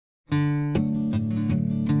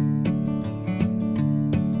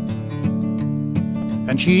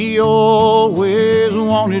and she always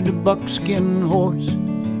wanted a buckskin horse,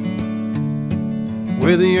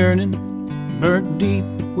 with the yearning burnt deep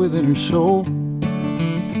within her soul.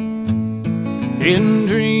 In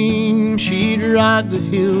dreams she'd ride the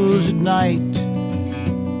hills at night,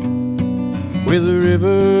 with the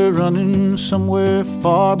river running somewhere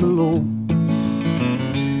far below.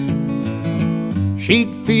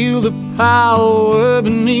 She'd feel the power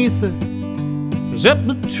beneath her as up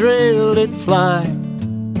the trail they'd fly,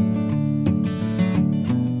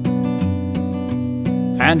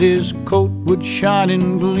 and his coat would shine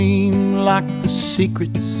and gleam like the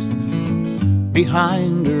secrets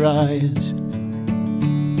behind her eyes.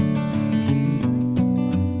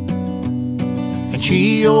 And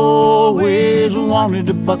she always wanted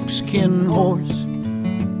a buckskin horse,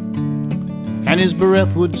 and his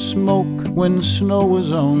breath would smoke when snow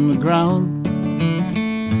was on the ground.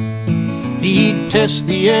 He'd test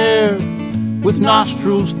the air with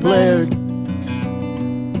nostrils flared,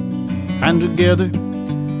 and together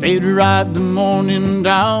they'd ride the morning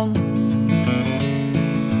down.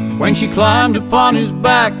 When she climbed upon his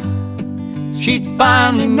back, she'd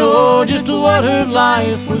finally know just what her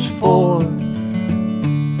life was for.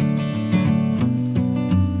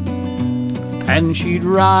 And she'd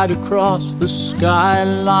ride across the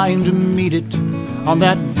skyline to meet it on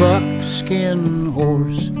that buckskin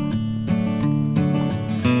horse.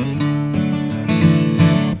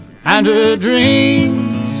 And her dreams,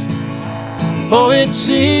 oh, it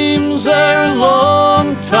seems they're a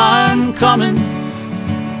long time coming,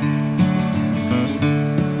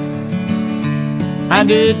 and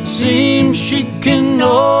it seems she can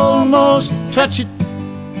almost touch it.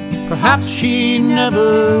 Perhaps she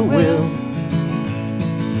never will.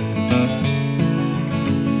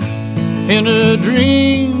 In her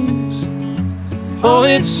dreams, oh,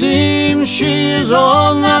 it seems she is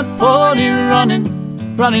on that pony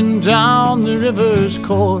running down the river's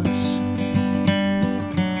course,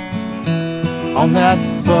 on that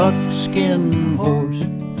buckskin horse.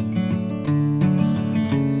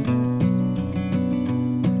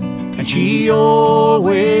 And she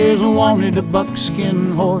always wanted a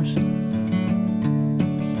buckskin horse,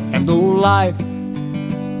 and though life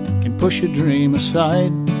can push a dream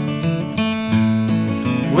aside,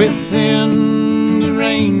 within the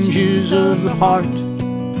ranges of the heart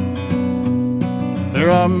there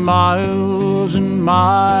are miles and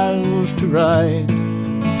miles to ride.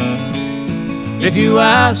 If you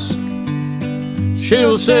ask,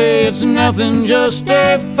 she'll say it's nothing, just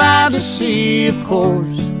a fantasy, of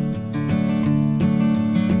course.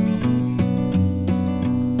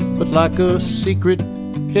 But like a secret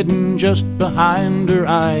hidden just behind her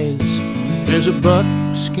eyes, there's a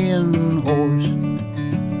buckskin horse.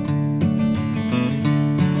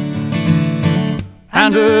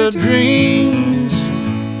 And her dreams,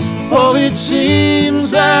 oh, it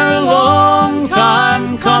seems they're a long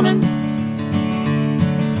time coming,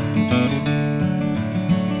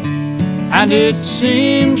 and it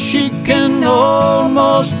seems she can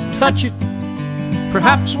almost touch it.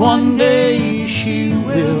 Perhaps one day she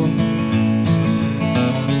will.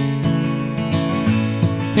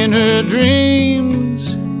 In her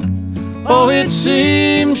dreams, oh, it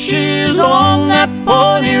seems she's on that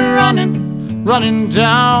pony running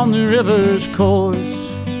down the river's course,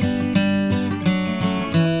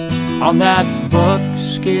 on that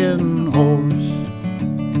buckskin horse,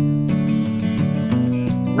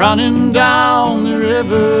 running down the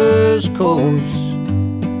river's course,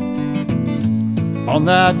 on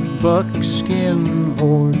that buckskin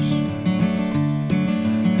horse.